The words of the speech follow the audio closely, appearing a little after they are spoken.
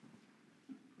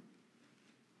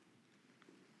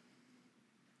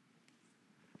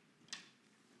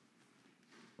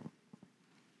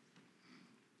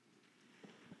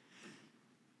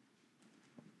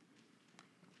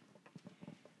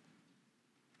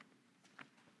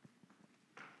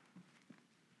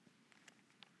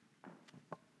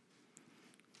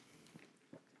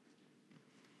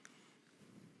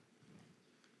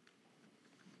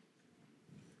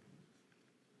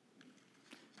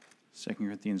2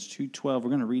 Corinthians 2:12. We're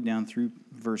going to read down through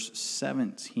verse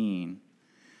 17.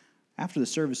 After the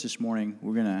service this morning,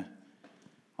 we're going to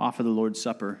offer the Lord's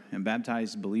Supper, and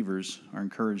baptized believers are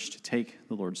encouraged to take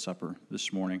the Lord's Supper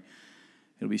this morning.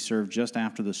 It'll be served just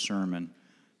after the sermon,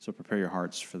 so prepare your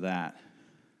hearts for that.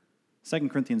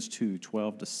 2 Corinthians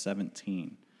 2:12 to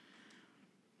 17.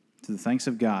 To the thanks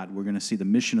of God, we're going to see the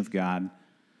mission of God.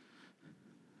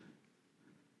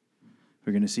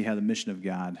 We're going to see how the mission of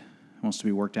God wants to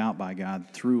be worked out by God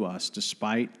through us,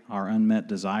 despite our unmet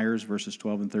desires, verses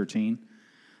 12 and 13,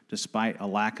 despite a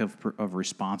lack of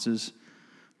responses,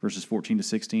 verses 14 to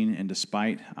 16, and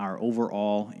despite our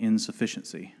overall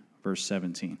insufficiency, verse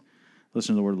 17.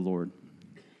 Listen to the word of the Lord.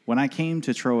 When I came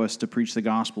to Troas to preach the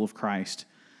gospel of Christ,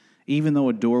 even though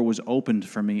a door was opened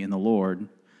for me in the Lord,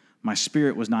 my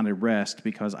spirit was not at rest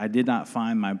because I did not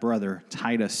find my brother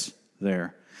Titus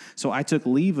there. So I took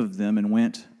leave of them and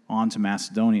went on to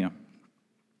Macedonia.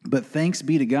 But thanks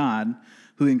be to God,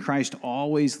 who in Christ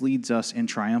always leads us in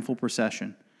triumphal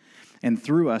procession, and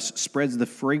through us spreads the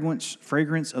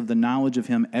fragrance of the knowledge of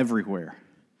him everywhere.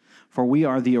 For we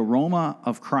are the aroma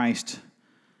of Christ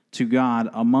to God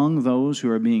among those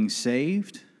who are being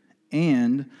saved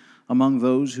and among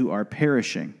those who are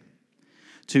perishing.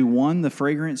 To one, the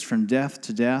fragrance from death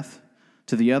to death,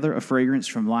 to the other, a fragrance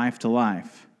from life to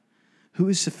life. Who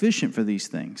is sufficient for these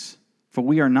things? For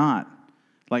we are not,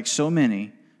 like so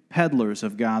many, peddlers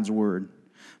of God's word,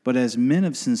 but as men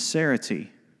of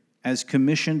sincerity, as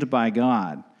commissioned by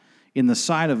God, in the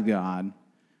sight of God,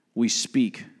 we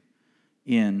speak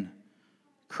in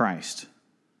Christ.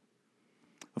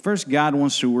 But first, God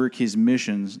wants to work his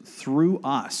missions through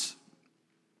us,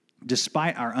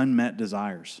 despite our unmet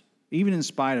desires, even in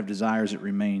spite of desires that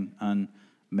remain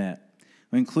unmet.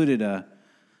 We included a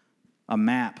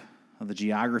map of the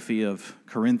geography of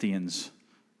Corinthians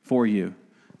for you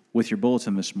with your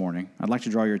bulletin this morning. I'd like to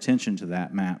draw your attention to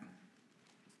that map.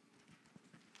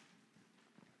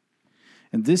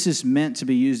 And this is meant to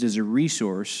be used as a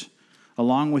resource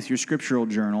along with your scriptural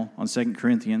journal on 2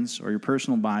 Corinthians or your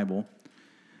personal Bible.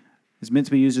 It's meant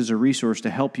to be used as a resource to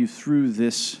help you through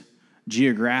this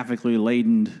geographically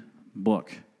laden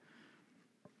book.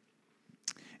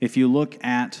 If you look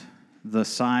at the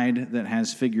side that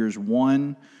has figures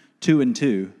 1, 2, and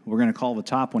 2, we're going to call the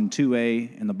top one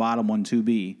 2A and the bottom one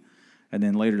 2B, and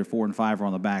then later the 4 and 5 are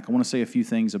on the back. I want to say a few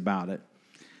things about it.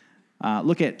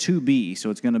 Look at 2B,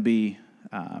 so it's going to be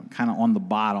kind of on the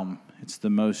bottom. It's the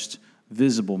most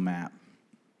visible map.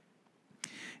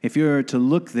 If you were to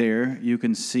look there, you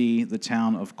can see the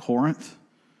town of Corinth,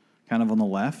 kind of on the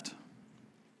left.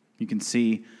 You can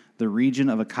see the region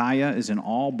of Achaia is in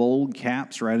all bold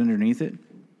caps right underneath it.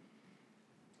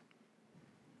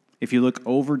 If you look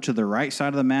over to the right side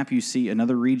of the map, you see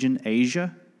another region,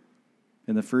 Asia.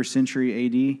 In the 1st century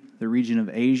AD, the region of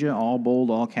Asia, all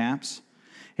bold, all caps.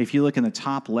 If you look in the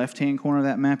top left-hand corner of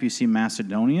that map, you see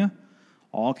Macedonia,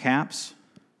 all caps.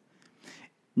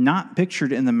 Not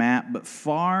pictured in the map, but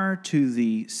far to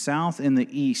the south and the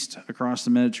east across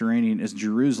the Mediterranean is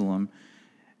Jerusalem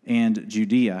and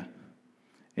Judea.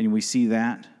 And we see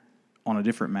that on a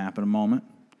different map in a moment.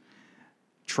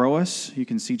 Troas, you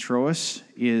can see Troas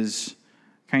is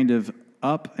kind of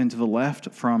up and to the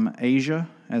left from Asia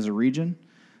as a region.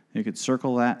 You could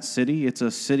circle that city. It's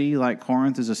a city like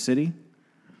Corinth is a city.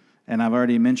 And I've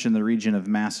already mentioned the region of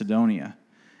Macedonia.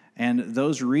 And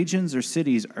those regions or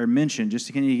cities are mentioned, just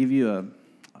to kind of give you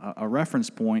a reference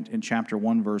point, in chapter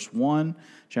 1, verse 1,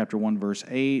 chapter 1, verse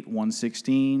 8,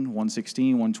 116,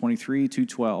 116, 123,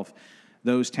 212.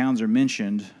 Those towns are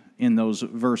mentioned in those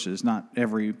verses. Not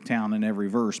every town in every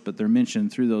verse, but they're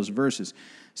mentioned through those verses.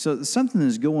 So something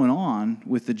is going on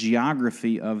with the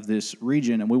geography of this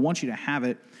region, and we want you to have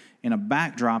it in a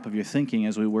backdrop of your thinking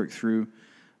as we work through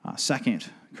 2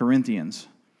 Corinthians.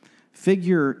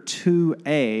 Figure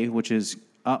 2A, which is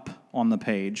up on the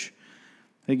page,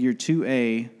 figure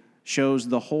 2A shows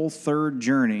the whole third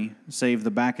journey, save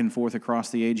the back and forth across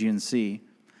the Aegean Sea.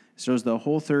 It shows the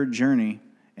whole third journey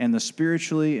and the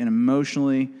spiritually and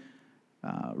emotionally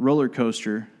roller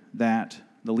coaster that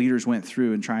the leaders went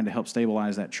through in trying to help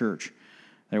stabilize that church.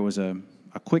 There was a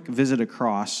quick visit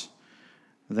across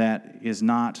that is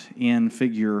not in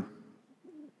figure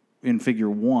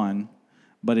 1,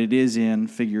 but it is in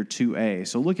figure 2A.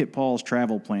 So look at Paul's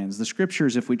travel plans. The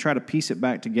scriptures, if we try to piece it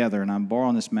back together, and I'm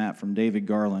borrowing this map from David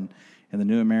Garland in the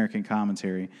New American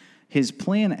Commentary, his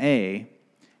plan A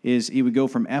is he would go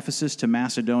from Ephesus to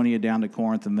Macedonia down to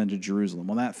Corinth and then to Jerusalem.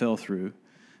 Well, that fell through.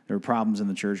 There were problems in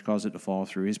the church, caused it to fall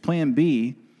through. His plan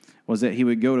B was that he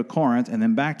would go to Corinth and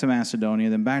then back to Macedonia,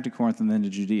 then back to Corinth and then to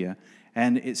Judea.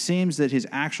 And it seems that his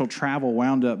actual travel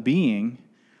wound up being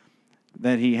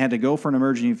that he had to go for an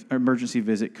emergency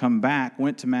visit, come back,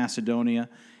 went to Macedonia.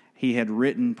 He had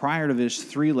written, prior to this,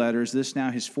 3 letters. This now,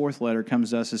 his 4th letter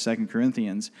comes to us as 2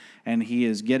 Corinthians, and he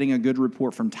is getting a good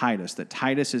report from Titus, that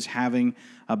Titus is having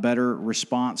a better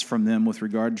response from them with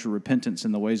regard to repentance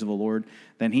in the ways of the Lord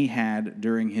than he had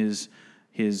during his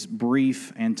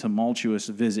brief and tumultuous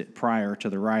visit prior to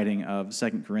the writing of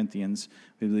 2 Corinthians,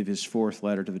 we believe his 4th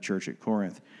letter to the church at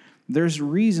Corinth. There's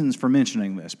reasons for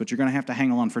mentioning this, but you're going to have to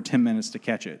hang on for 10 minutes to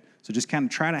catch it. So just kind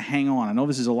of try to hang on. I know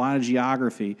this is a lot of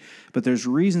geography, but there's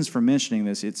reasons for mentioning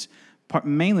this. It's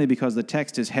mainly because the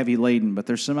text is heavy laden, but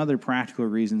there's some other practical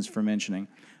reasons for mentioning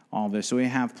all this. So we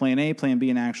have plan A, plan B,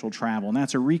 and actual travel. And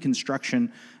that's a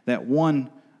reconstruction that one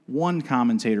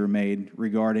commentator made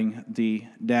regarding the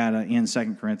data in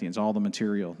 2 Corinthians, all the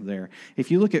material there.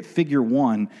 If you look at figure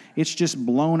 1, it's just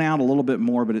blown out a little bit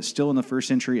more, but it's still in the 1st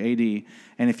century AD.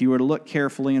 And if you were to look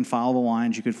carefully and follow the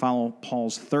lines, you could follow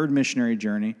Paul's 3rd missionary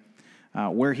journey,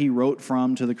 where he wrote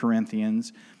from to the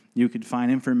Corinthians. You could find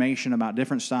information about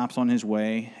different stops on his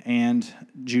way, and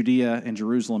Judea and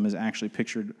Jerusalem is actually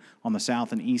pictured on the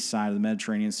south and east side of the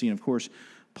Mediterranean Sea. And of course,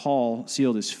 Paul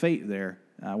sealed his fate there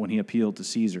when he appealed to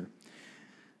Caesar.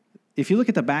 If you look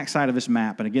at the backside of this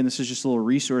map, and again, this is just a little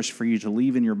resource for you to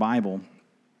leave in your Bible,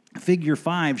 figure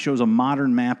 5 shows a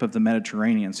modern map of the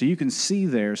Mediterranean. So you can see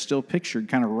there, still pictured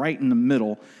kind of right in the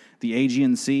middle, the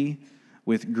Aegean Sea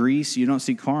with Greece. You don't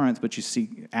see Corinth, but you see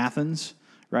Athens,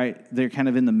 right? They're kind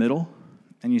of in the middle.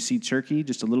 And you see Turkey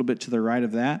just a little bit to the right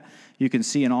of that. You can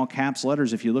see in all caps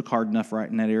letters, if you look hard enough right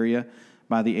in that area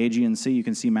by the Aegean Sea, you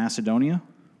can see Macedonia,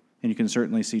 and you can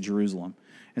certainly see Jerusalem.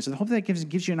 And so I hope that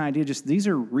gives you an idea. Just these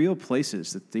are real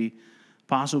places that the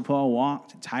Apostle Paul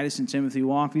walked, Titus and Timothy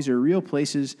walked. These are real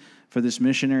places for this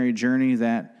missionary journey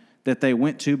that they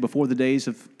went to before the days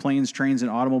of planes, trains, and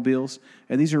automobiles.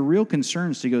 And these are real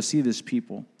concerns to go see this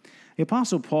people. The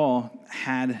Apostle Paul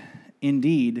had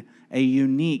indeed a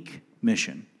unique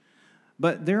mission.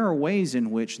 But there are ways in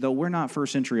which, though we're not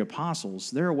first century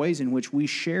apostles, there are ways in which we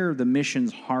share the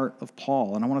mission's heart of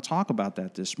Paul. And I want to talk about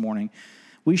that this morning.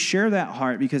 We share that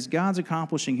heart because God's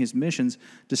accomplishing his missions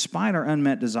despite our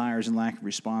unmet desires and lack of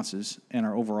responses and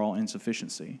our overall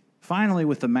insufficiency. Finally,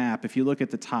 with the map, if you look at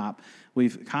the top,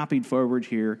 we've copied forward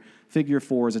here. Figure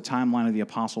 4 is a timeline of the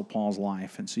Apostle Paul's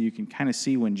life. And so you can kind of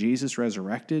see when Jesus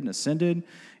resurrected and ascended.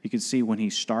 You can see when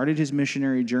he started his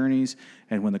missionary journeys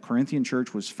and when the Corinthian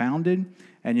church was founded.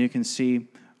 And you can see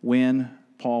when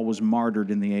Paul was martyred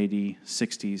in the AD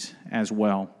 60s as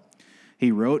well.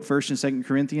 He wrote 1st and 2nd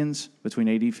Corinthians between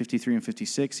AD 53 and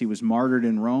 56. He was martyred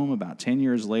in Rome about 10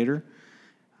 years later.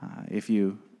 If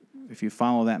you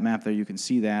follow that map there, you can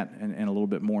see that and a little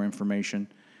bit more information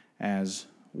as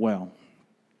well.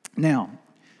 Now,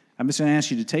 I'm just going to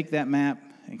ask you to take that map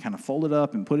and kind of fold it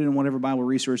up and put it in whatever Bible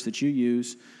resource that you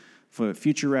use for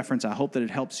future reference. I hope that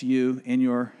it helps you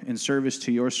in service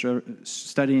to your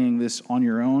studying this on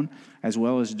your own, as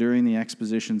well as during the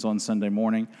expositions on Sunday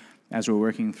morning as we're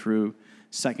working through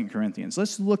 2 Corinthians.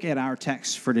 Let's look at our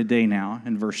text for today now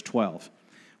in verse 12.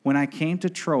 When I came to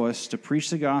Troas to preach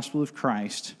the gospel of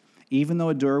Christ, even though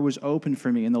a door was opened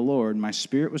for me in the Lord, my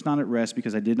spirit was not at rest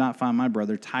because I did not find my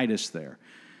brother Titus there.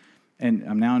 And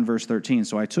I'm now in verse 13.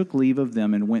 So I took leave of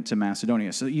them and went to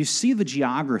Macedonia. So you see the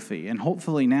geography, and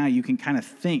hopefully now you can kind of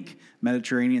think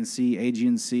Mediterranean Sea,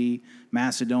 Aegean Sea,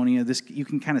 Macedonia. You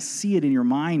can kind of see it in your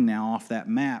mind now off that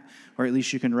map, or at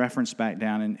least you can reference back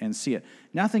down and see it.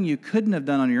 Nothing you couldn't have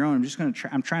done on your own.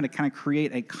 I'm trying to kind of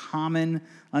create a common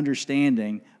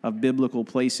understanding of biblical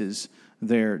places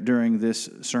there during this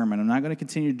sermon. I'm not going to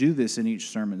continue to do this in each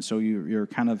sermon, so you're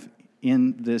kind of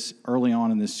in this early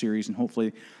on in this series, and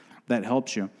hopefully that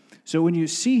helps you. So when you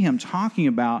see him talking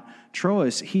about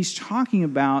Troas, he's talking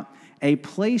about a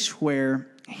place where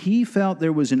he felt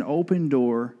there was an open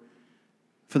door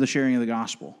for the sharing of the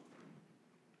gospel.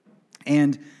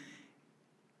 And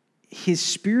his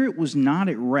spirit was not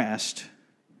at rest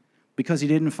because he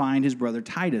didn't find his brother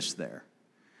Titus there.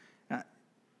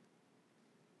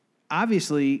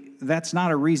 Obviously, that's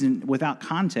not a reason without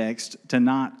context to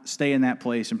not stay in that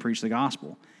place and preach the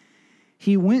gospel.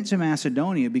 He went to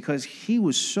Macedonia because he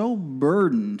was so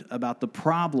burdened about the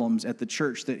problems at the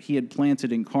church that he had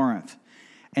planted in Corinth.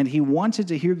 And he wanted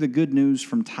to hear the good news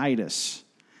from Titus.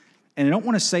 And I don't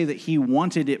want to say that he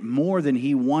wanted it more than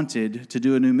he wanted to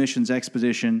do a new missions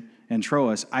expedition in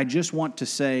Troas. I just want to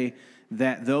say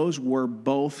that those were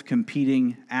both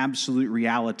competing absolute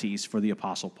realities for the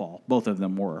Apostle Paul. Both of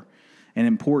them were, and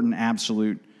important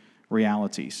absolute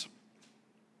realities.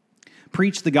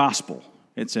 Preach the gospel,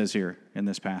 it says here in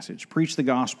this passage. Preach the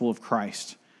gospel of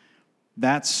Christ.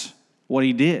 That's what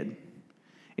he did.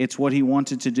 It's what he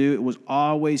wanted to do. It was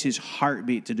always his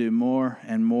heartbeat to do more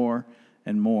and more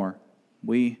and more.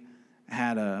 We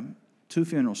had 2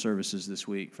 funeral services this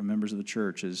week from members of the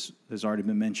church, as has already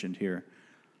been mentioned here.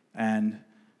 And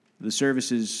the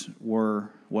services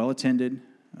were well attended.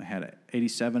 I had an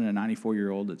 87 and a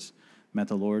 94-year-old that's met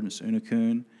the Lord, Miss Una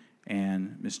Kuhn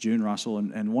and Miss June Russell.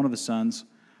 And one of the sons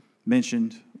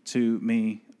mentioned to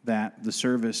me that the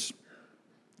service,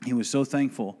 he was so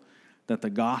thankful that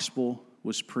the gospel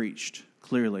was preached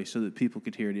clearly so that people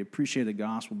could hear it. He appreciated the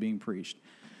gospel being preached.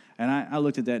 And I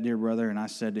looked at that dear brother and I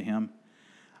said to him,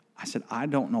 I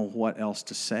don't know what else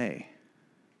to say.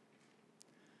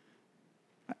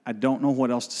 I don't know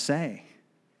what else to say.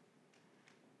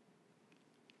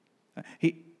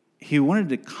 He wanted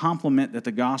to compliment that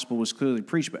the gospel was clearly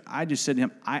preached, but I just said to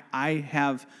him,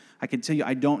 I can tell you,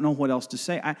 I don't know what else to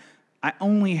say. I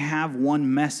only have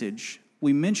one message.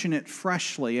 We mention it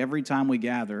freshly every time we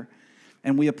gather,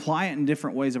 and we apply it in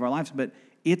different ways of our lives, but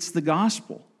it's the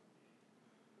gospel.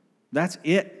 That's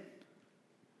it.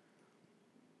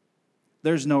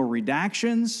 There's no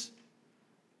redactions.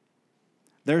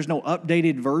 There's no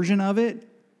updated version of it.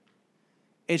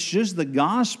 It's just the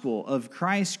gospel of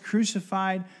Christ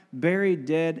crucified, buried,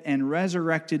 dead, and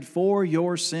resurrected for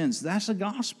your sins. That's the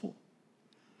gospel.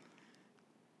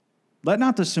 Let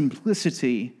not the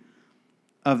simplicity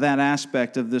of that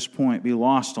aspect of this point be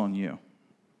lost on you.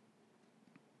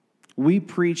 We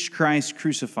preach Christ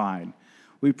crucified.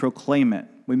 We proclaim it.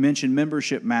 We mention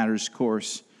Membership Matters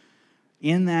course.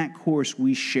 In that course,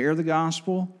 we share the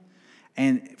gospel.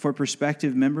 And for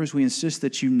prospective members, we insist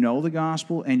that you know the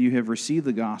gospel and you have received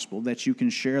the gospel, that you can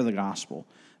share the gospel,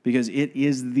 because it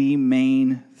is the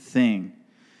main thing.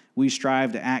 We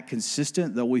strive to act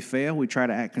consistent. Though we fail, we try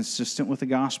to act consistent with the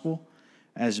gospel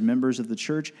as members of the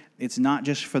church. It's not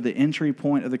just for the entry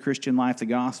point of the Christian life. The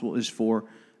gospel is for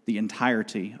the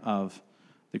entirety of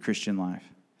the Christian life.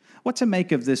 What to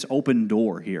make of this open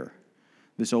door here?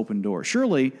 This open door.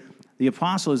 Surely, the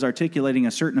apostle is articulating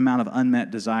a certain amount of unmet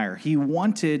desire. He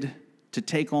wanted to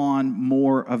take on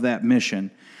more of that mission,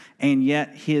 and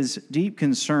yet his deep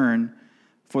concern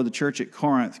for the church at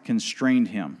Corinth constrained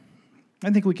him. I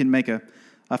think we can make a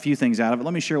few things out of it.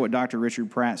 Let me share what Dr.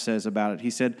 Richard Pratt says about it. He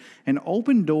said, an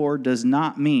open door does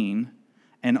not mean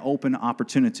an open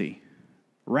opportunity.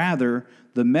 Rather,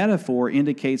 the metaphor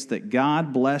indicates that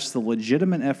God blessed the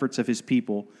legitimate efforts of his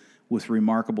people with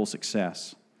remarkable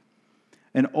success.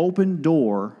 An open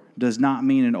door does not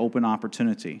mean an open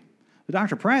opportunity. What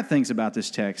Dr. Pratt thinks about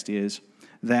this text is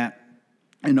that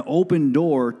an open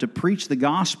door to preach the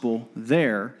gospel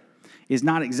there is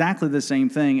not exactly the same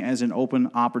thing as an open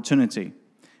opportunity,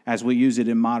 as we use it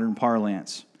in modern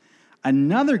parlance.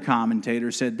 Another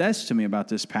commentator said this to me about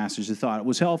this passage. I thought it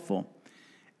was helpful.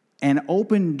 An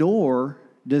open door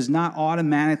does not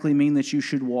automatically mean that you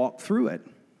should walk through it.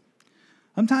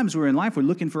 Sometimes we're in life, we're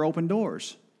looking for open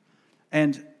doors.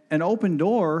 And an open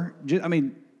door,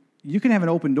 you can have an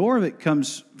open door that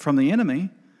comes from the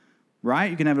enemy, right?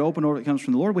 You can have an open door that comes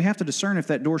from the Lord. We have to discern if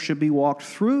that door should be walked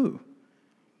through.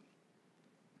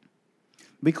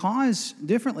 Because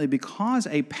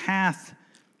a path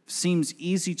seems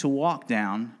easy to walk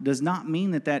down does not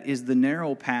mean that that is the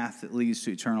narrow path that leads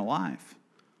to eternal life.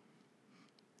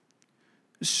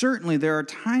 Certainly, there are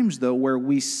times, though, where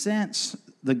we sense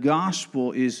the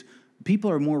gospel is, people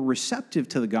are more receptive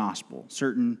to the gospel.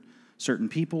 Certain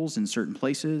peoples in certain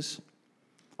places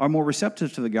are more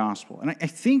receptive to the gospel. And I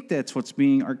think that's what's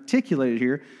being articulated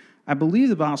here. I believe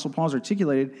the Apostle Paul's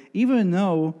articulated, even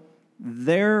though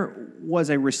there was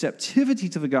a receptivity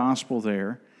to the gospel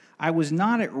there, I was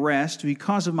not at rest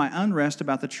because of my unrest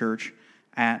about the church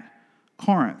at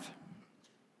Corinth.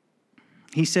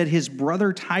 He said his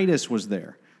brother Titus was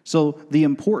there. So the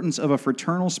importance of a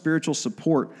fraternal spiritual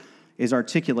support is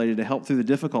articulated to help through the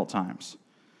difficult times.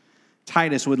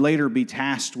 Titus would later be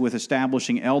tasked with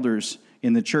establishing elders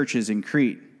in the churches in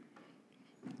Crete.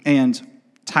 And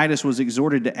Titus was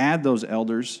exhorted to add those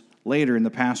elders later in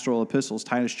the pastoral epistles.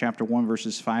 Titus chapter 1,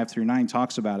 verses 5 through 9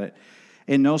 talks about it.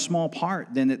 In no small part,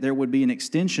 then, that there would be an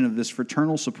extension of this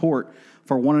fraternal support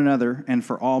for one another and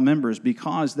for all members,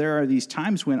 because there are these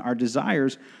times when our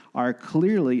desires are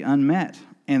clearly unmet,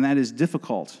 and that is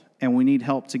difficult, and we need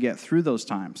help to get through those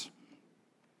times.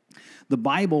 The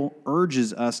Bible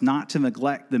urges us not to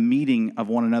neglect the meeting of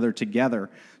one another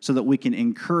together so that we can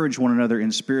encourage one another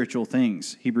in spiritual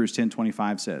things, Hebrews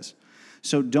 10:25 says.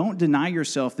 So don't deny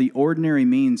yourself the ordinary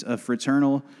means of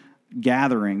fraternal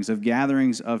gatherings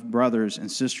of brothers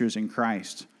and sisters in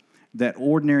Christ. that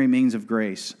ordinary means of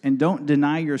grace. And don't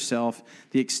deny yourself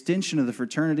the extension of the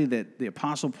fraternity that the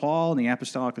Apostle Paul and the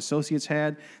Apostolic Associates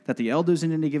had, that the elders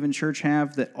in any given church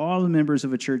have, that all the members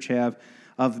of a church have,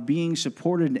 of being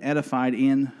supported and edified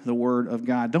in the Word of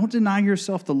God. Don't deny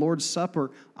yourself the Lord's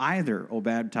Supper either, O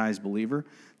baptized believer.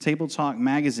 Table Talk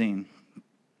magazine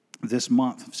this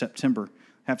month, September,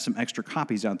 have some extra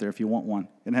copies out there if you want one.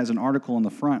 It has an article in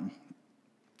the front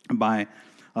by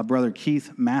Brother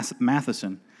Keith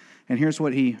Matheson. And here's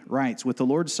what he writes. With the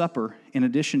Lord's Supper, in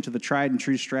addition to the tried and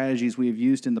true strategies we have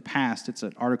used in the past, it's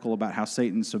an article about how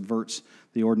Satan subverts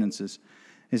the ordinances.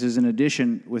 This is in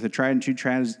addition with the tried and true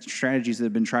strategies that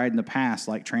have been tried in the past,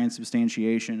 like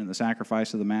transubstantiation and the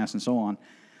sacrifice of the Mass and so on.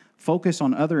 Focus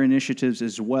on other initiatives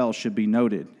as well should be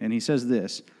noted. And he says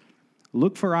this,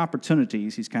 look for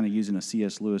opportunities. He's kind of using a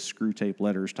C.S. Lewis screw tape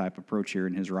letters type approach here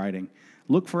in his writing.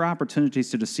 Look for opportunities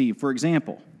to deceive. For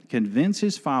example, convince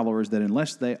his followers that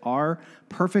unless they are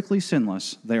perfectly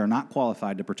sinless, they are not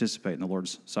qualified to participate in the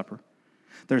Lord's Supper.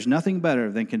 There's nothing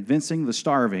better than convincing the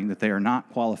starving that they are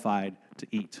not qualified to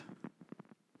eat.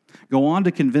 Go on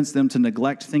to convince them to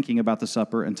neglect thinking about the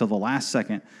supper until the last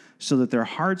second so that their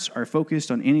hearts are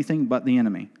focused on anything but the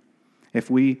enemy. If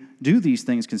we do these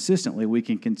things consistently, we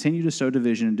can continue to sow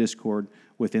division and discord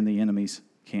within the enemy's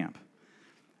camp.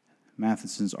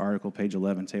 Matheson's article, page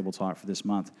 11, Table Talk for this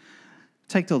month.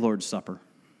 Take the Lord's Supper.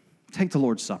 Take the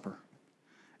Lord's Supper.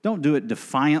 Don't do it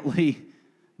defiantly.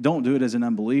 Don't do it as an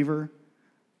unbeliever.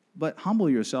 But humble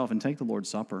yourself and take the Lord's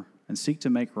Supper and seek to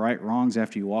make right wrongs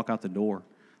after you walk out the door.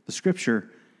 The Scripture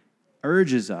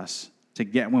urges us to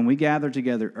when we gather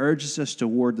together, urges us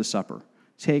toward the supper.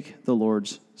 Take the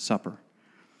Lord's Supper.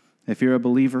 If you're a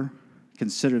believer,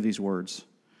 consider these words.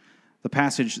 The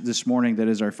passage this morning that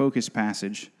is our focus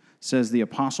passage says the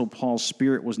Apostle Paul's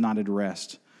spirit was not at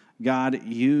rest. God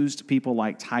used people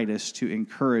like Titus to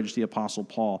encourage the Apostle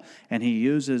Paul, and he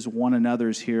uses one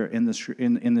another's here in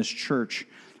this church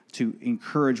to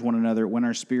encourage one another when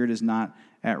our spirit is not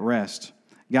at rest.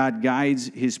 God guides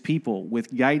his people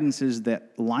with guidances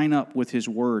that line up with his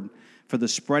word for the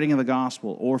spreading of the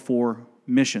gospel or for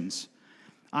missions.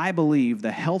 I believe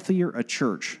the healthier a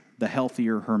church, the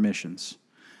healthier her missions.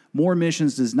 More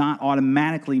missions does not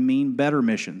automatically mean better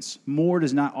missions. More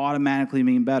does not automatically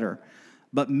mean better.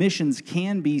 But missions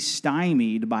can be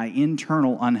stymied by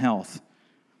internal unhealth.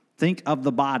 Think of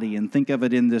the body and think of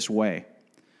it in this way.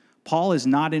 Paul is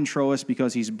not in Troas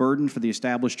because he's burdened for the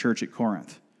established church at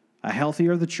Corinth. A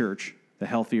healthier the church, the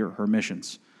healthier her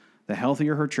missions. The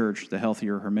healthier her church, the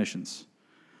healthier her missions.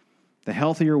 The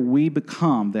healthier we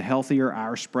become, the healthier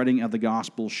our spreading of the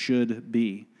gospel should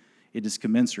be. It is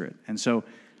commensurate. And so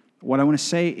what I want to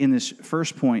say in this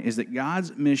first point is that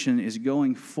God's mission is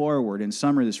going forward. In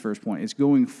summary, this first point, it's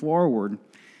going forward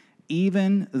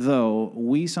even though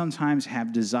we sometimes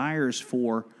have desires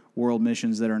for world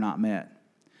missions that are not met.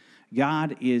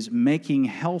 God is making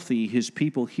healthy his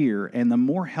people here, and the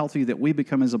more healthy that we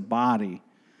become as a body,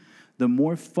 the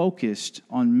more focused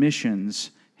on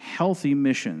missions, healthy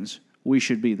missions, we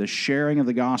should be. The sharing of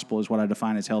the gospel is what I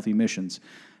define as healthy missions.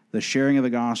 The sharing of the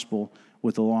gospel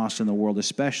with the lost in the world,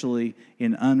 especially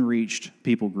in unreached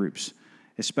people groups,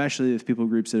 especially with people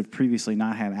groups that have previously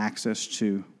not had access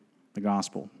to the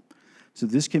gospel. So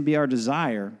this can be our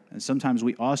desire, and sometimes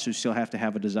we also still have to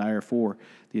have a desire for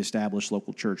the established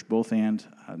local church, both and,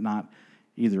 not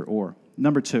either or.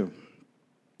 Number two,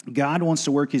 God wants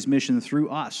to work his mission through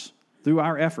us, through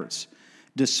our efforts,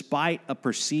 despite a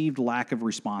perceived lack of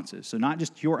responses. So not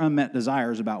just your unmet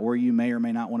desires about where you may or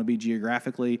may not want to be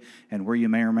geographically and where you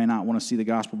may or may not want to see the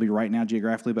gospel be right now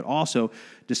geographically, but also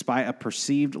despite a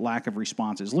perceived lack of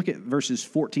responses. Look at verses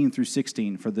 14 through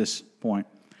 16 for this point.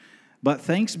 But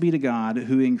thanks be to God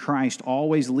who in Christ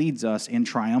always leads us in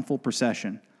triumphal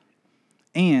procession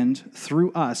and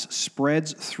through us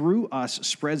spreads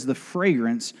the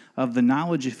fragrance of the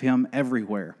knowledge of him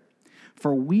everywhere.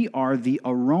 For we are the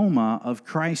aroma of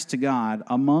Christ to God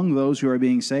among those who are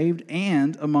being saved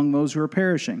and among those who are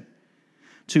perishing.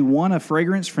 To one a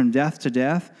fragrance from death to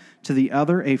death, to the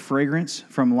other a fragrance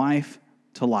from life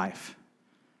to life.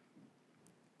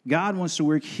 God wants to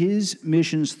work his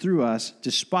missions through us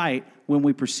despite when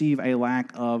we perceive a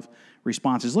lack of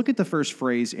responses. Look at the first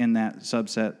phrase in that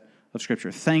subset of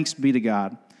Scripture. Thanks be to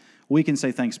God. We can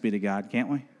say thanks be to God, can't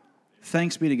we?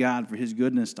 Thanks be to God for his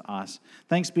goodness to us.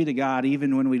 Thanks be to God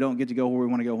even when we don't get to go where we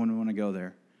want to go when we want to go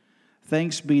there.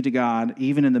 Thanks be to God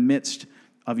even in the midst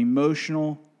of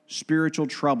emotional, spiritual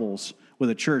troubles with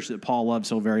a church that Paul loved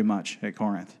so very much at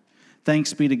Corinth.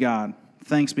 Thanks be to God.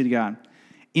 Thanks be to God.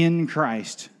 In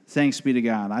Christ, thanks be to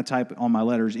God. I type on my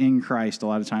letters in Christ a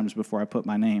lot of times before I put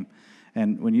my name.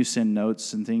 And when you send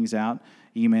notes and things out,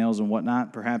 emails and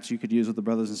whatnot, perhaps you could use with the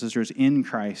brothers and sisters in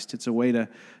Christ. It's a way to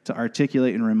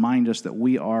articulate and remind us that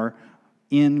we are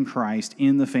in Christ,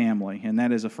 in the family. And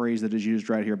that is a phrase that is used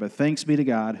right here. But thanks be to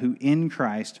God who in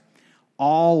Christ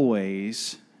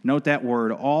always, note that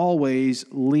word, always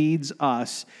leads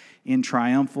us in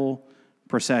triumphal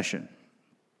procession.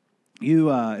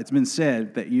 It's been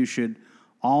said that you should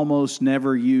almost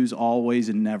never use always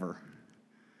and never.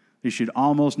 You should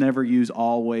almost never use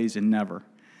always and never.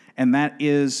 And that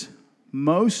is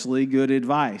mostly good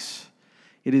advice.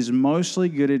 It is mostly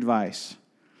good advice.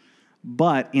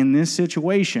 But in this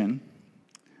situation,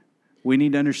 we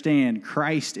need to understand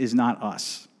Christ is not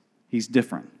us. He's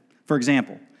different. For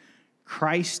example,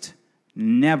 Christ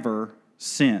never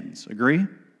sins. Agree?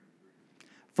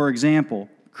 For example,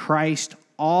 Christ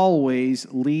always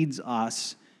leads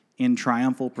us in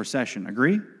triumphal procession.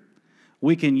 Agree?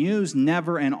 We can use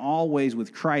never and always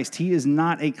with Christ. He is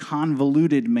not a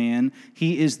convoluted man.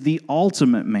 He is the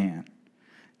ultimate man.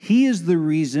 He is the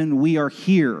reason we are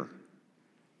here.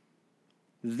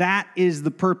 That is the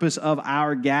purpose of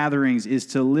our gatherings, is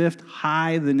to lift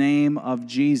high the name of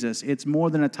Jesus. It's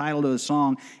more than a title to a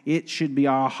song. It should be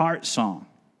our heart song.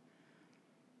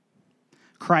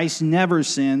 Christ never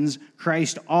sins.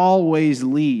 Christ always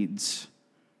leads.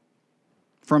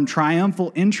 From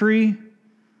triumphal entry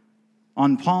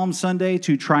on Palm Sunday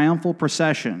to triumphal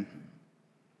procession,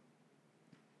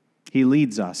 He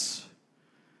leads us.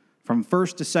 From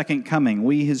first to second coming,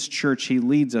 we, His church, He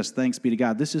leads us. Thanks be to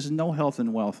God. This is no health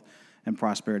and wealth and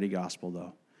prosperity gospel,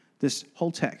 though. This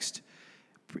whole text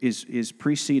is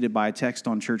preceded by a text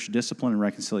on church discipline and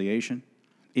reconciliation.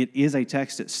 It is a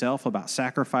text itself about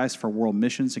sacrifice for world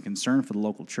missions and concern for the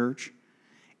local church.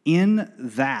 In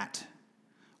that,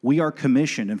 we are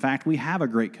commissioned. In fact, we have a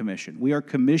great commission. We are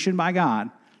commissioned by God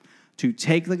to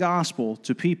take the gospel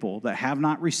to people that have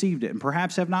not received it and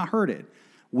perhaps have not heard it.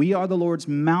 We are the Lord's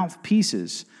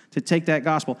mouthpieces to take that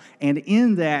gospel. And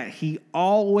in that, He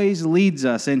always leads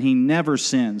us and He never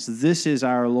sins. This is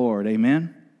our Lord.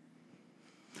 Amen?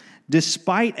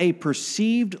 Despite a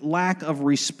perceived lack of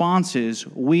responses,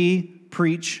 we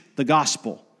preach the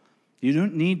gospel. You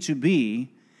don't need to be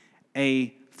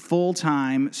a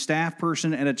full-time staff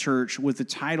person at a church with the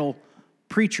title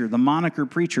preacher, the moniker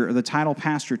preacher, or the title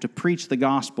pastor to preach the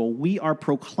gospel. We are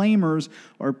proclaimers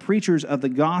or preachers of the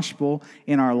gospel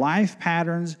in our life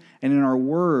patterns and in our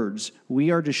words.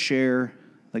 We are to share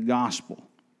the gospel.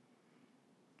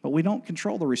 But we don't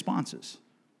control the responses.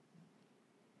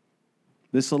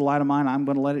 This little light of mine, I'm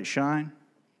going to let it shine.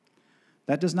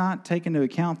 That does not take into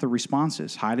account the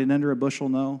responses. Hide it under a bushel,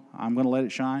 no. I'm going to let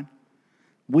it shine.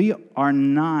 We are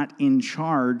not in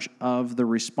charge of the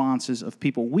responses of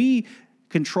people. We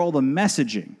control the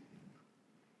messaging.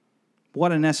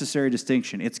 What a necessary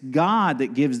distinction. It's God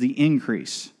that gives the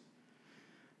increase.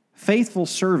 Faithful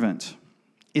servant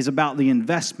is about the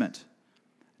investment,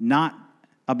 not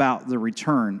about the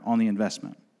return on the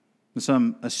investment.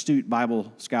 Some astute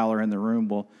Bible scholar in the room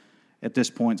will, at this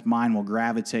point, mind will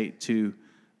gravitate to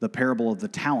the parable of the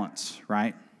talents,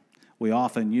 right? We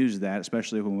often use that,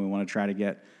 especially when we want to try to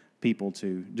get people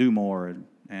to do more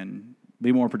and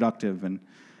be more productive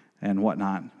and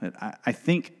whatnot. I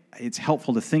think it's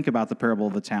helpful to think about the parable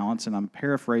of the talents, and I'm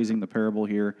paraphrasing the parable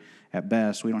here at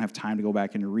best. We don't have time to go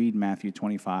back and read Matthew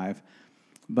 25.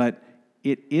 But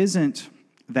it isn't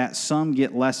that some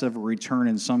get less of a return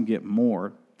and some get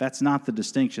more. That's not the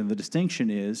distinction. The distinction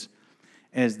is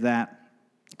that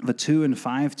the 2 and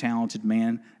 5 talented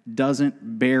man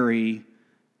doesn't bury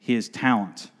his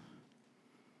talent.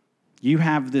 You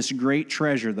have this great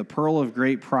treasure, the pearl of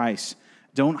great price.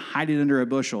 Don't hide it under a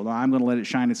bushel. No, I'm going to let it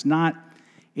shine. It's not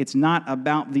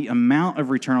about the amount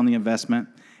of return on the investment.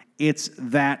 It's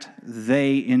that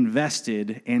they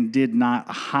invested and did not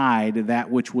hide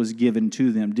that which was given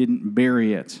to them, didn't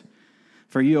bury it.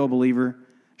 For you, O believer,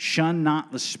 shun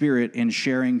not the Spirit in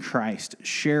sharing Christ.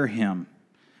 Share Him.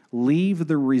 Leave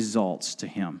the results to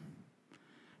Him.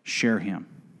 Share Him.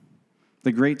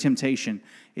 The great temptation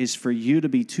is for you to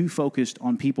be too focused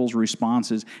on people's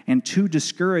responses and too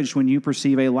discouraged when you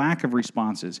perceive a lack of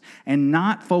responses, and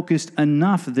not focused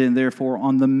enough then, therefore,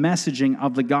 on the messaging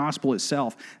of the gospel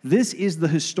itself. This is the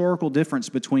historical difference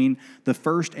between the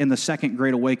first and the second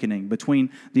Great Awakening,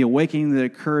 between the awakening that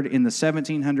occurred in the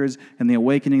 1700s and the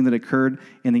awakening that occurred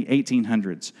in the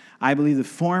 1800s. I believe the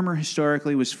former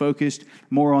historically was focused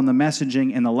more on the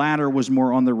messaging, and the latter was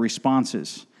more on the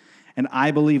responses. And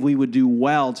I believe we would do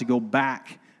well to go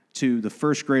back to the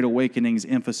first Great Awakening's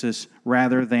emphasis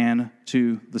rather than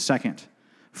to the second.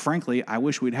 Frankly, I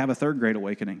wish we'd have a third Great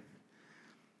Awakening.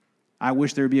 I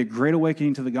wish there would be a Great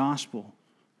Awakening to the gospel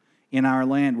in our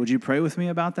land. Would you pray with me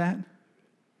about that?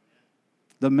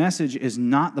 The message is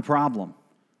not the problem.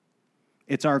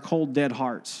 It's our cold, dead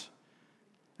hearts.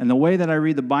 And the way that I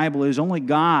read the Bible is only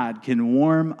God can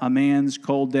warm a man's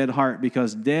cold, dead heart,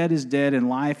 because dead is dead and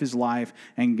life is life,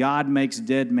 and God makes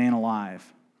dead man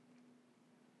alive.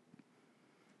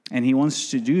 And He wants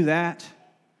to do that,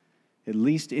 at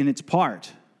least in its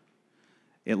part,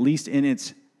 at least in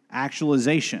its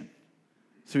actualization,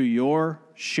 through your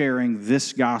sharing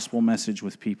this gospel message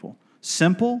with people.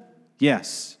 Simple?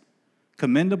 Yes.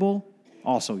 Commendable?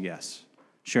 Also yes.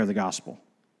 Share the gospel.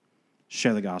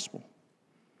 Share the gospel.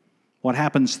 What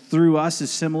happens through us is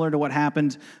similar to what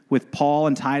happened with Paul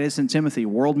and Titus and Timothy.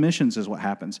 World missions is what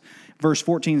happens. Verse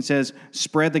 14 says,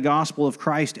 spread the gospel of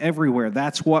Christ everywhere.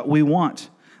 That's what we want.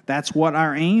 That's what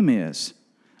our aim is.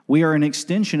 We are an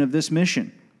extension of this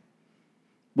mission.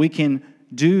 We can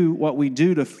do what we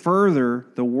do to further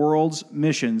the world's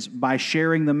missions by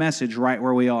sharing the message right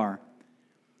where we are.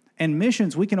 And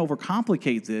missions, we can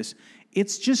overcomplicate this.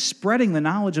 It's just spreading the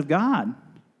knowledge of God.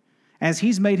 As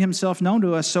He's made Himself known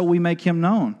to us, so we make Him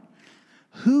known.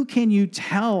 Who can you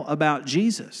tell about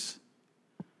Jesus?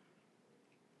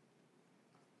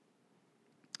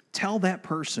 Tell that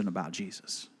person about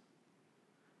Jesus.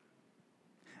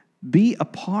 Be a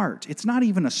part. It's not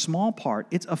even a small part.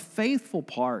 It's a faithful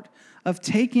part of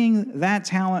taking that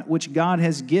talent which God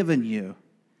has given you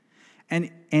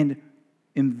and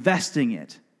investing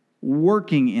it,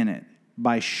 working in it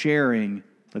by sharing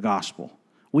the gospel.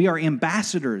 We are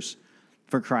ambassadors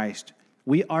for Christ.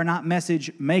 We are not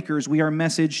message makers, we are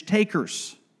message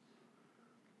takers.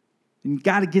 You've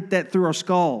got to get that through our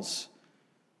skulls.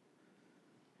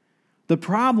 The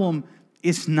problem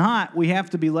is not we have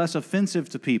to be less offensive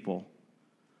to people.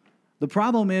 The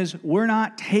problem is we're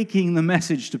not taking the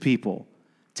message to people.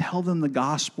 Tell them the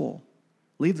gospel.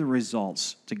 Leave the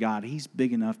results to God. He's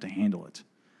big enough to handle it.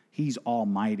 He's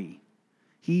almighty.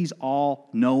 He's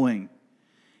all-knowing.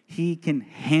 He can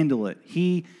handle it.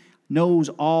 He knows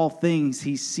all things.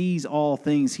 He sees all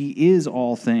things. He is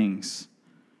all things.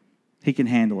 He can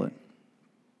handle it.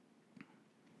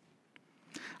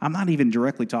 I'm not even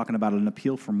directly talking about an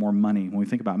appeal for more money. When we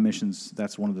think about missions,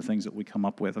 that's one of the things that we come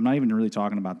up with. I'm not even really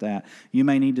talking about that. You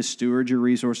may need to steward your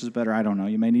resources better. I don't know.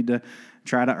 You may need to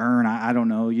try to earn. I don't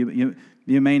know. You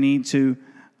may need to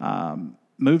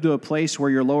move to a place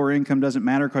where your lower income doesn't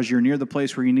matter because you're near the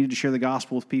place where you need to share the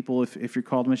gospel with people if you're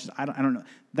called to missions. I don't know.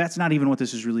 That's not even what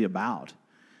this is really about.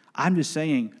 I'm just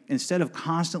saying, instead of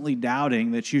constantly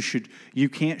doubting that you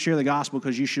can't share the gospel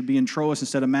because you should be in Troas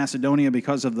instead of Macedonia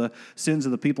because of the sins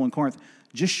of the people in Corinth,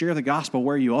 just share the gospel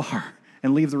where you are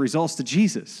and leave the results to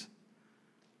Jesus.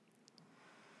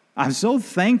 I'm so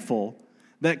thankful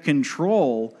that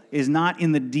control is not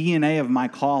in the DNA of my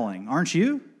calling. Aren't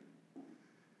you?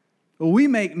 We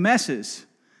make messes,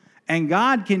 and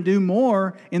God can do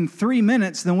more in 3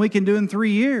 minutes than we can do in 3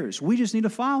 years. We just need to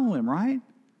follow Him, right?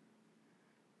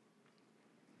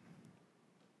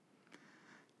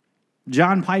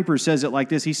 John Piper says it like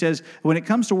this. He says, when it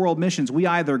comes to world missions, we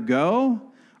either go,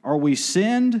 or we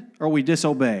send, or we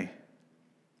disobey.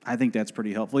 I think that's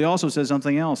pretty helpful. He also says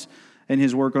something else in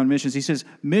his work on missions. He says,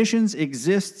 missions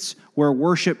exists where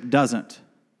worship doesn't.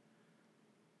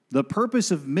 The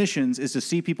purpose of missions is to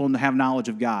see people and to have knowledge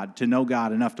of God, to know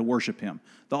God enough to worship Him.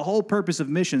 The whole purpose of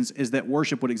missions is that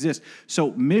worship would exist.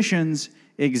 So missions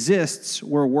exists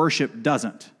where worship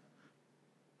doesn't.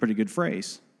 Pretty good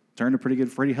phrase. Turned a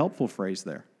pretty helpful phrase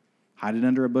there. Hide it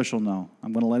under a bushel? No.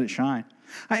 I'm going to let it shine.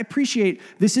 I appreciate,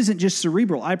 this isn't just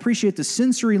cerebral. I appreciate the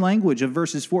sensory language of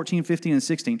verses 14, 15, and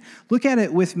 16. Look at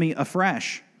it with me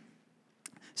afresh.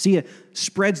 See, it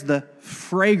spreads the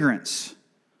fragrance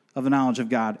of the knowledge of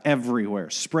God everywhere.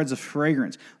 Spreads a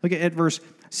fragrance. Look at verse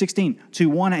 16. To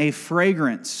one, a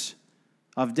fragrance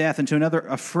of death, and to another,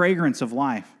 a fragrance of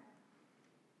life.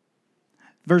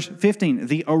 Verse 15,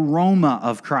 the aroma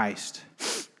of Christ.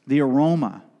 The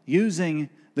aroma. Using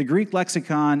the Greek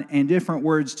lexicon and different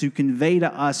words to convey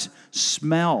to us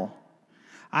smell.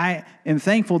 I am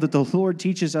thankful that the Lord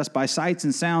teaches us by sights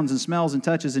and sounds and smells and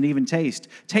touches and even taste.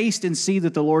 Taste and see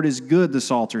that the Lord is good, the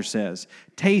Psalter says.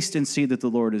 Taste and see that the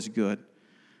Lord is good.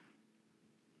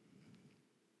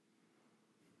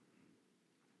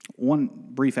 One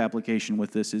brief application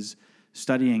with this is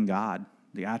studying God,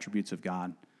 the attributes of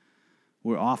God.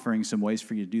 We're offering some ways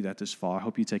for you to do that this fall. I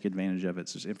hope you take advantage of it.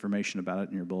 There's information about it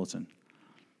in your bulletin.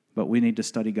 But we need to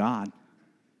study God.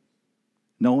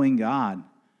 Knowing God.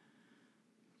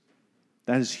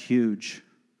 That is huge.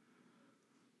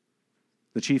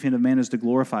 The chief end of man is to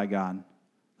glorify God.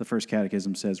 The first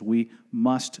catechism says we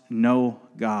must know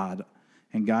God,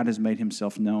 and God has made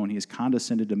Himself known. He has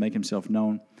condescended to make Himself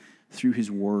known through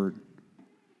his word.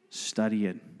 Study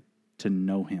it to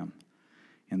know him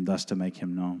and thus to make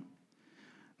him known.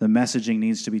 The messaging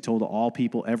needs to be told to all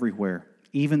people everywhere,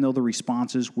 even though the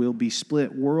responses will be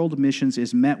split. World missions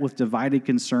is met with divided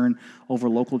concern over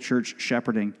local church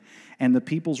shepherding, and the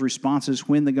people's responses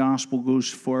when the gospel goes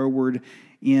forward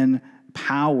in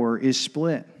power is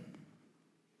split.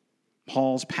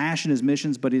 Paul's passion is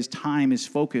missions, but his time, his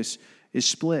focus is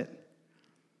split.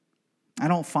 I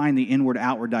don't find the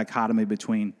inward-outward dichotomy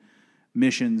between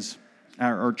missions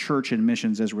or church and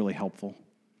missions as really helpful.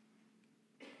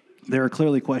 There are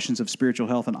clearly questions of spiritual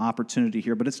health and opportunity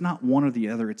here, but it's not one or the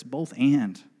other. It's both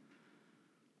and.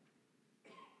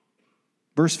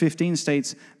 Verse 15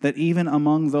 states that even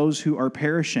among those who are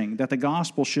perishing, that the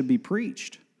gospel should be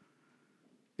preached.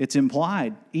 It's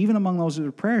implied, even among those who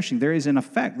are perishing, there is an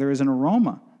effect, there is an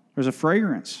aroma, there's a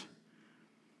fragrance.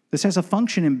 This has a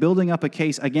function in building up a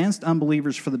case against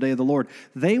unbelievers for the day of the Lord.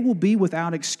 They will be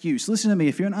without excuse. Listen to me,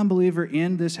 if you're an unbeliever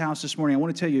in this house this morning, I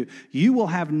want to tell you, you will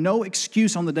have no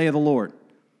excuse on the day of the Lord.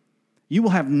 You will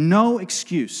have no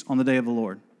excuse on the day of the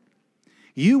Lord.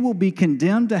 You will be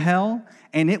condemned to hell,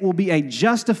 and it will be a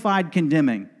justified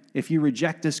condemning if you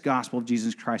reject this gospel of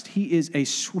Jesus Christ. He is a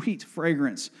sweet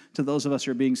fragrance to those of us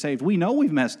who are being saved. We know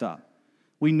we've messed up.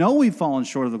 We know we've fallen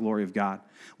short of the glory of God.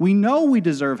 We know we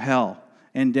deserve hell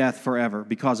and death forever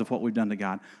because of what we've done to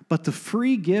God. But the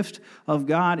free gift of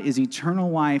God is eternal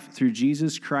life through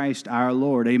Jesus Christ our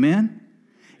Lord. Amen?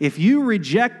 If you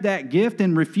reject that gift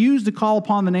and refuse to call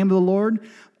upon the name of the Lord,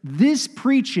 this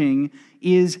preaching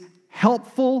is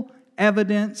helpful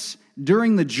evidence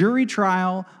during the jury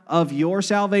trial of your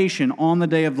salvation on the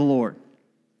day of the Lord.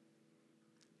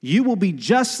 You will be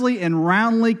justly and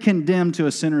roundly condemned to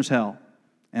a sinner's hell.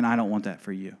 And I don't want that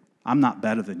for you. I'm not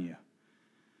better than you.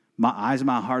 My eyes and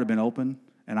my heart have been opened,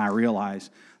 and I realize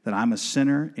that I'm a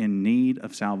sinner in need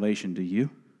of salvation. Do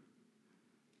you?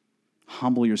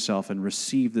 Humble yourself and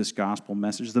receive this gospel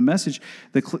message. The message,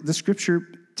 the scripture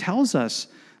tells us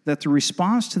that the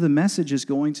response to the message is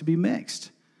going to be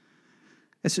mixed.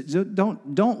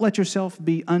 Don't let yourself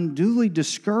be unduly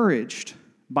discouraged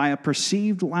by a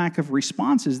perceived lack of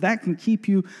responses. That can keep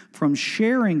you from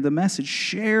sharing the message.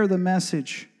 Share the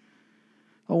message.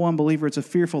 Oh, unbeliever, it's a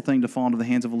fearful thing to fall into the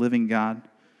hands of a living God.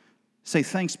 Say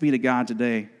thanks be to God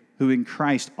today, who in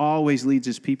Christ always leads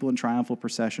his people in triumphal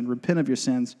procession. Repent of your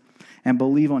sins and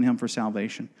believe on him for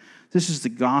salvation. This is the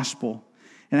gospel,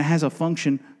 and it has a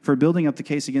function for building up the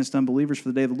case against unbelievers for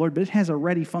the day of the Lord, but it has a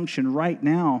ready function right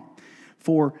now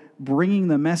for bringing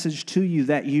the message to you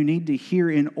that you need to hear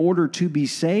in order to be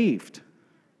saved.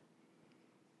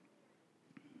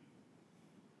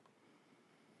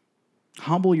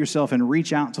 Humble yourself and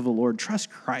reach out to the Lord. Trust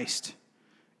Christ.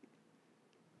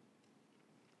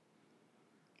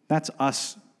 That's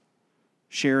us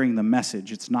sharing the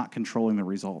message. It's not controlling the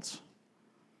results.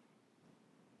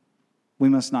 We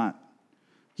must not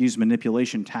use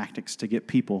manipulation tactics to get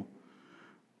people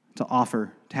to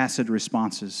offer tacit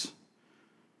responses.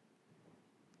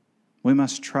 We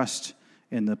must trust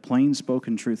in the plain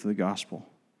spoken truth of the gospel.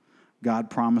 God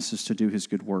promises to do his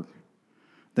good work.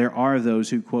 There are those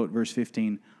who, quote verse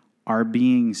 15, are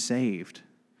being saved.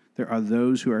 There are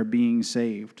those who are being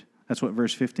saved. That's what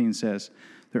verse 15 says.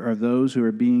 There are those who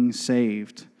are being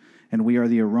saved, and we are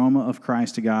the aroma of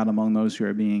Christ to God among those who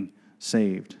are being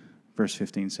saved, verse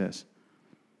 15 says.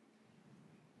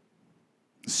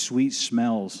 Sweet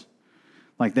smells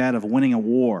like that of winning a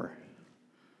war.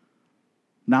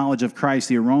 Knowledge of Christ,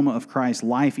 the aroma of Christ,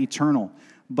 life eternal.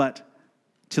 But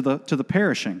to the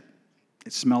perishing,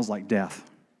 it smells like death.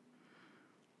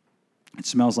 It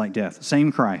smells like death.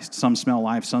 Same Christ. Some smell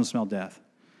life, some smell death.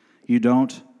 You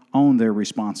don't own their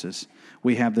responses.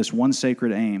 We have this one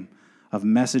sacred aim of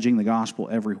messaging the gospel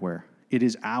everywhere. It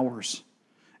is ours,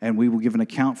 and we will give an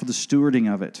account for the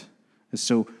stewarding of it. And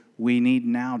so we need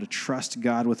now to trust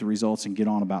God with the results and get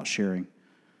on about sharing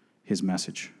his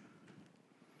message.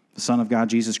 The Son of God,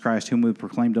 Jesus Christ, whom we have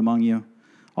proclaimed among you.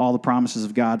 All the promises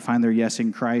of God find their yes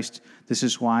in Christ. This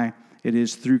is why it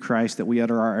is through Christ that we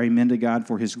utter our amen to God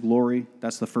for his glory.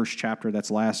 That's the first chapter.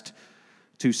 That's last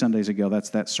 2 Sundays ago.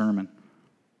 That's that sermon.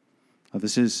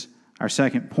 This is our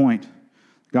second point.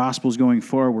 Gospel is going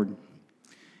forward.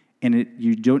 And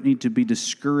you don't need to be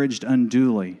discouraged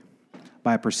unduly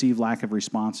by a perceived lack of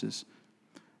responses.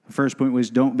 The first point was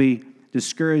don't be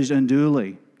discouraged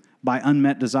unduly by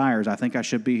unmet desires. I think I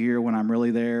should be here when I'm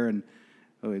really there, and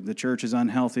the church is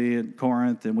unhealthy at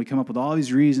Corinth, and we come up with all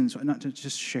these reasons not to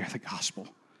just share the gospel.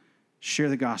 Share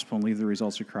the gospel and leave the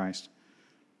results of Christ.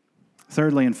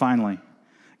 Thirdly and finally,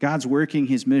 God's working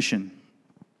his mission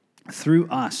through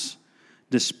us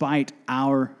despite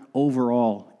our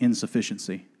overall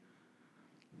insufficiency.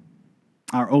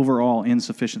 Our overall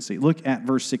insufficiency. Look at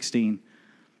verse 16.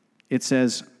 It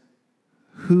says,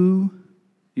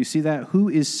 you see that? Who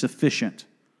is sufficient?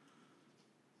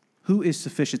 Who is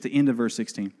sufficient? The end of verse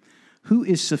 16. Who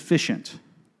is sufficient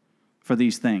for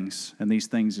these things? And these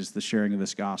things is the sharing of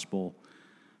this gospel,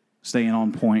 staying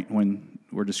on point when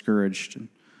we're discouraged, and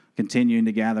continuing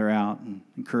to gather out, and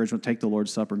encourage, take the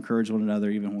Lord's Supper, encourage one another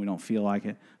even when we don't feel like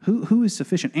it. Who is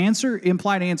sufficient?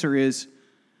 Implied answer is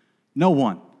no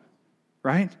one,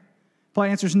 right? Implied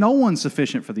answer is no one's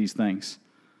sufficient for these things.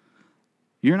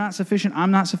 You're not sufficient.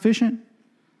 I'm not sufficient.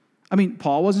 I mean,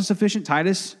 Paul wasn't sufficient.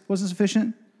 Titus wasn't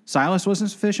sufficient. Silas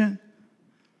wasn't sufficient.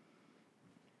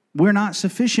 We're not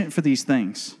sufficient for these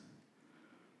things.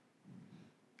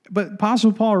 But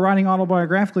Apostle Paul, writing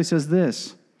autobiographically, says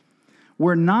this: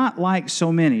 we're not like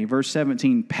so many, verse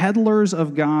 17, peddlers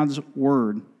of God's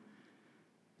word,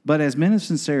 but as men of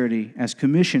sincerity, as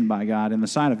commissioned by God in the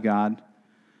sight of God.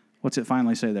 What's it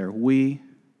finally say there? We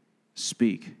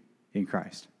speak in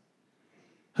Christ.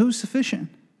 Who's sufficient?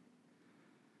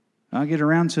 I'll get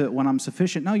around to it when I'm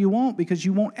sufficient. No, you won't, because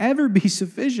you won't ever be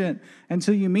sufficient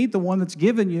until you meet the one that's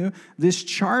given you this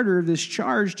charter, this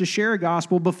charge to share a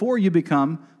gospel before you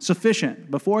become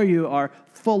sufficient, before you are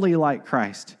fully like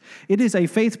Christ. It is a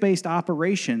faith-based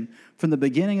operation from the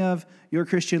beginning of your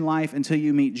Christian life until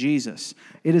you meet Jesus.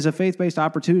 It is a faith-based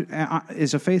operation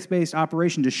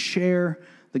to share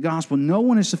the gospel. No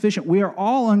one is sufficient. We are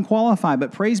all unqualified,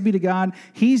 but praise be to God,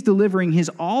 He's delivering His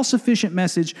all-sufficient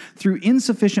message through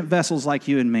insufficient vessels like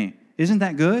you and me. Isn't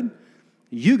that good?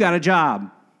 You got a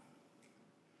job.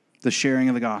 The sharing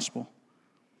of the gospel.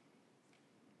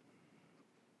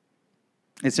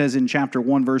 It says in chapter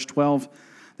 1, verse 12,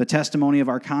 the testimony of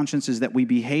our conscience is that we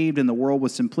behaved in the world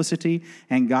with simplicity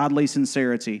and godly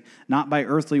sincerity, not by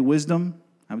earthly wisdom,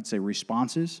 I would say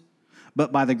responses,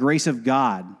 but by the grace of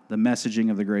God, the messaging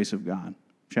of the grace of God.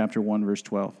 Chapter 1, verse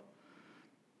 12.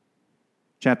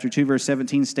 Chapter 2, verse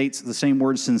 17 states the same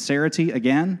word, sincerity.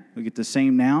 Again, we get the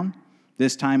same noun,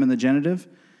 this time in the genitive.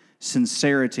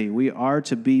 Sincerity. We are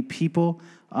to be people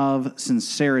of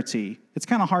sincerity. It's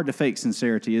kind of hard to fake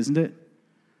sincerity, isn't it?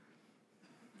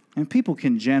 And people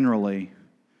can generally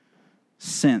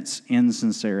sense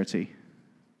insincerity.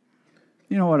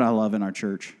 You know what I love in our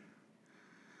church?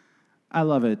 I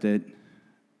love it that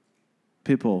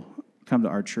people come to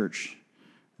our church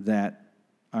that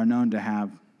are known to have,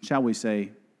 shall we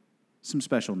say, some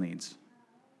special needs.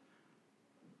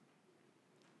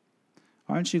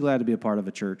 Aren't you glad to be a part of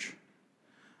a church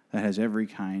that has every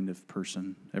kind of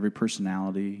person, every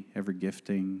personality, every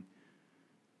gifting?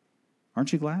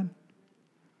 Aren't you glad?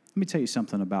 Let me tell you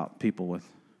something about people with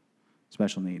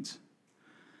special needs.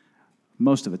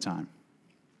 Most of the time,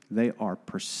 they are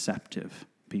perceptive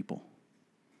people.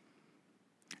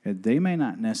 And they may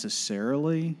not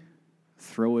necessarily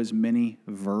throw as many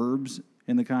verbs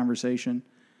in the conversation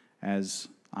as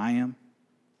I am,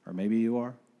 or maybe you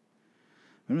are.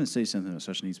 I'm going to say something about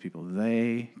special needs people.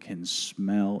 They can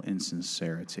smell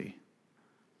insincerity.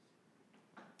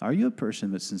 Are you a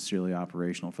person that's sincerely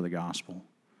operational for the gospel,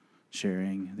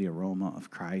 sharing the aroma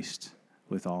of Christ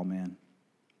with all men?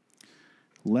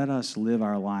 Let us live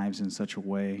our lives in such a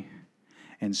way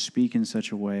and speak in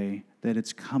such a way that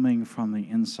it's coming from the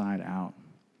inside out.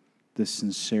 This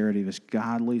sincerity, this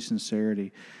godly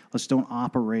sincerity. Let's don't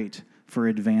operate for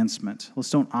advancement.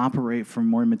 Let's don't operate for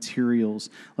more materials.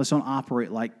 Let's don't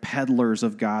operate like peddlers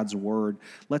of God's word.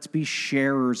 Let's be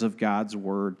sharers of God's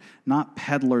word, not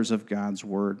peddlers of God's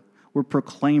word. We're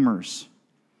proclaimers.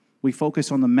 We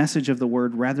focus on the message of the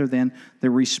word rather than the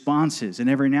responses. And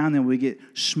every now and then we get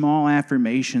small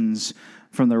affirmations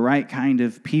from the right kind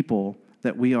of people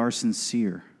that we are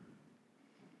sincere,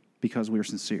 because we are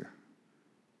sincere,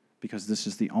 because this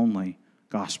is the only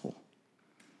gospel.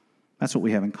 That's what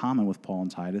we have in common with Paul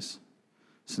and Titus.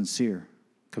 Sincere,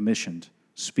 commissioned,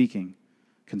 speaking,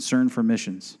 concerned for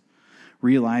missions,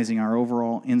 realizing our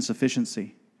overall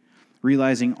insufficiency,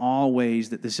 realizing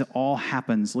always that this all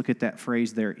happens, look at that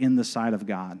phrase there, in the sight of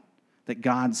God, that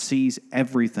God sees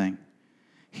everything.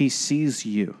 He sees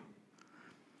you.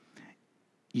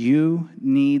 You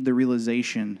need the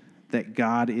realization that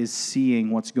God is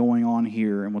seeing what's going on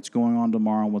here and what's going on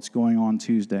tomorrow and what's going on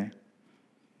Tuesday.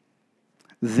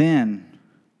 Then,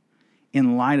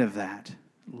 in light of that,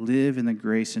 live in the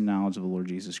grace and knowledge of the Lord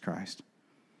Jesus Christ.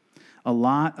 A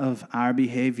lot of our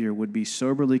behavior would be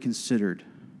soberly considered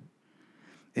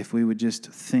if we would just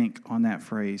think on that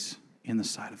phrase, in the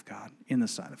sight of God, in the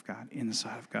sight of God, in the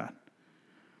sight of God.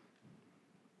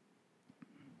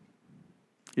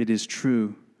 It is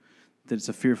true that it's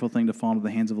a fearful thing to fall into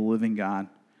the hands of a living God.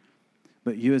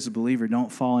 But you as a believer don't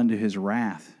fall into his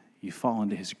wrath. You fall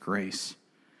into his grace.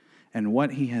 And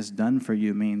what he has done for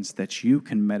you means that you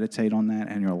can meditate on that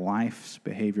and your life's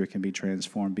behavior can be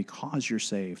transformed because you're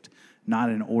saved, not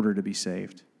in order to be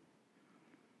saved.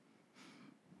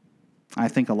 I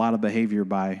think a lot of behavior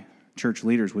by church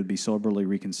leaders would be soberly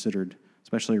reconsidered,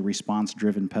 especially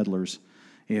response-driven peddlers,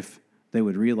 if they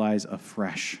would realize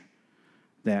afresh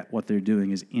that what they're doing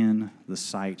is in the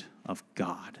sight of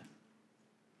God,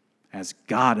 as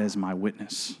God as my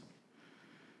witness.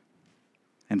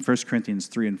 And 1 Corinthians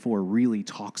 3 and 4 really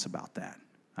talks about that.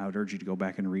 I would urge you to go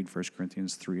back and read 1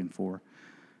 Corinthians 3 and 4.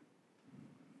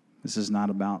 This is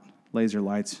not about laser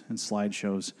lights and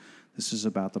slideshows. This is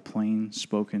about the plain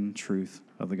spoken truth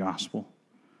of the gospel.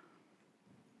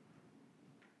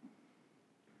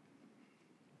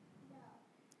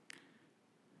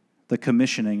 The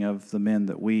commissioning of the men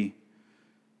that we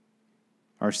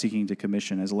are seeking to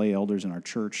commission as lay elders in our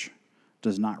church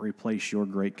does not replace your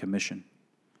great commission.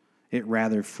 It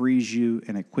rather frees you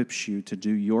and equips you to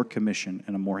do your commission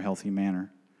in a more healthy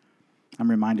manner. I'm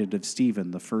reminded of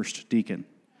Stephen, the first deacon.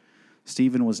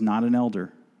 Stephen was not an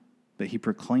elder, but he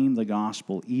proclaimed the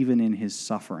gospel even in his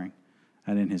suffering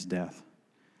and in his death.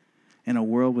 In a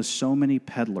world with so many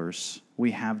peddlers,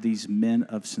 we have these men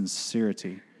of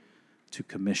sincerity to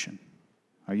commission.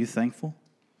 Are you thankful?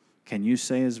 Can you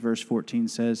say, as verse 14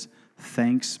 says,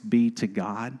 thanks be to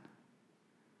God?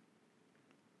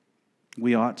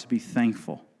 We ought to be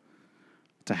thankful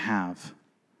to have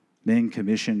been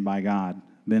commissioned by God,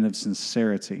 men of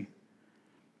sincerity.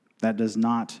 That does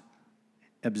not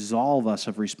absolve us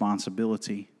of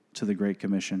responsibility to the Great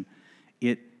Commission.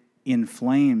 It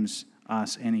inflames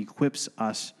us and equips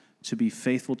us to be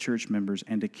faithful church members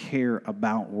and to care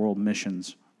about world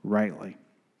missions rightly.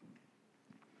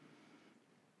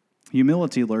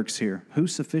 Humility lurks here.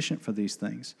 Who's sufficient for these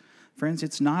things? Friends,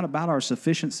 it's not about our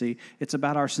sufficiency, it's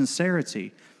about our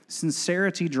sincerity.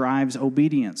 Sincerity drives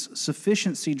obedience.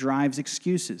 Sufficiency drives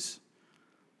excuses.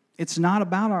 It's not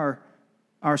about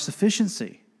our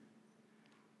sufficiency.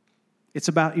 It's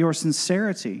about your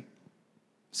sincerity.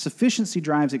 Sufficiency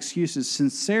drives excuses.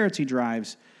 Sincerity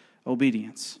drives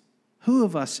obedience. Who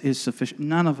of us is sufficient?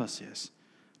 None of us is.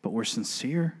 But we're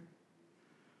sincere.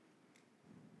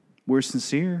 We're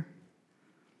sincere.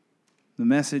 The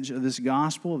message of this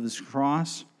gospel, of this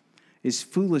cross, is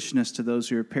foolishness to those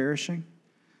who are perishing.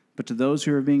 But to those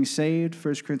who are being saved,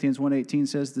 1 Corinthians 1:18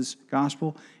 says this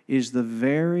gospel is the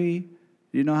very,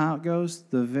 you know how it goes?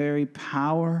 The very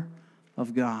power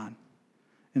of God.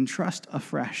 Entrust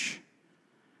afresh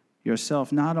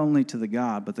yourself not only to the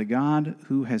God, but the God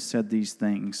who has said these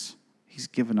things. He's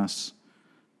given us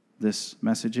this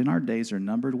message. And our days are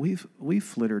numbered. We've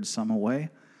flittered some away,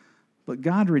 but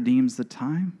God redeems the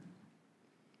time.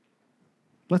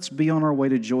 Let's be on our way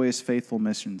to joyous, faithful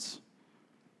missions.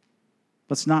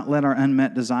 Let's not let our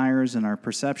unmet desires and our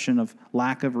perception of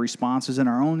lack of responses and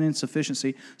our own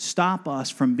insufficiency stop us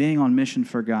from being on mission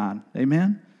for God.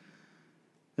 Amen?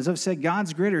 As I've said,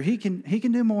 God's greater. He can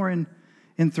do more in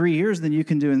 3 years than you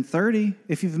can do in 30.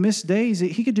 If you've missed days,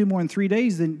 He could do more in 3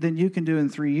 days than you can do in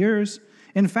 3 years.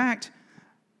 In fact,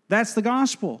 that's the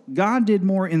gospel. God did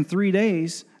more in 3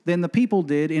 days than the people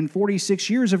did in 46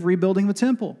 years of rebuilding the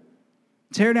temple.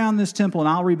 Tear down this temple and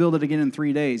I'll rebuild it again in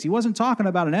 3 days. He wasn't talking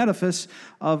about an edifice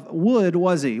of wood,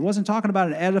 was he? He wasn't talking about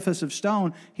an edifice of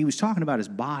stone. He was talking about his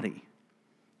body.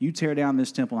 You tear down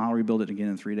this temple and I'll rebuild it again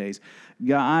in 3 days.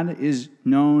 God is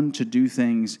known to do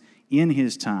things in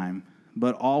His time,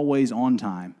 but always on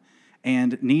time,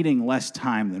 and needing less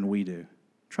time than we do.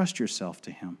 Trust yourself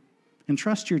to Him, and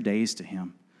trust your days to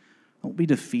Him. Don't be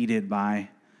defeated by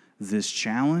this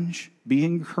challenge. Be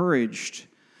encouraged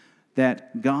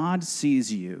that God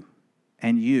sees you,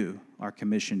 and you are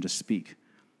commissioned to speak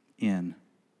in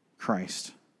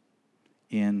Christ.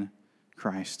 In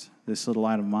Christ. This little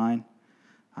light of mine,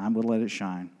 I'm going to let it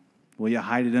shine. Will you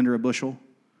hide it under a bushel?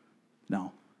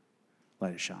 No.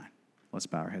 Let it shine. Let's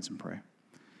bow our heads and pray.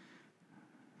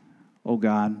 Oh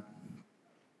God,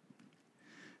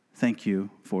 thank you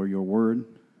for your word.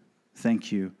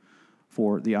 Thank you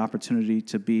for the opportunity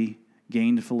to be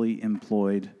gainfully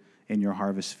employed in your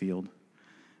harvest field.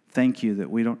 Thank you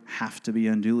that we don't have to be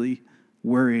unduly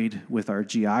worried with our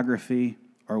geography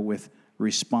or with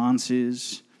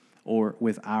responses or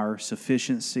with our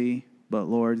sufficiency. But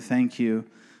Lord, thank you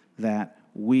that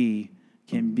we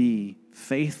can be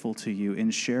faithful to you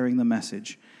in sharing the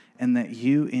message and that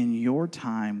you in your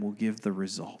time will give the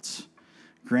results.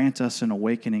 Grant us an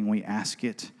awakening, we ask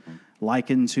it,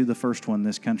 likened to the first one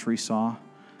this country saw.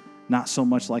 Not so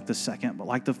much like the second, but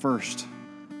like the first.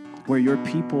 where your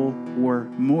people were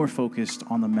more focused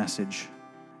on the message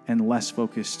and less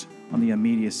focused on the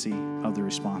immediacy of the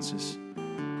responses.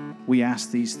 We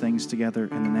ask these things together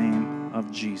in the name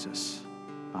of Jesus.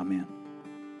 Amen.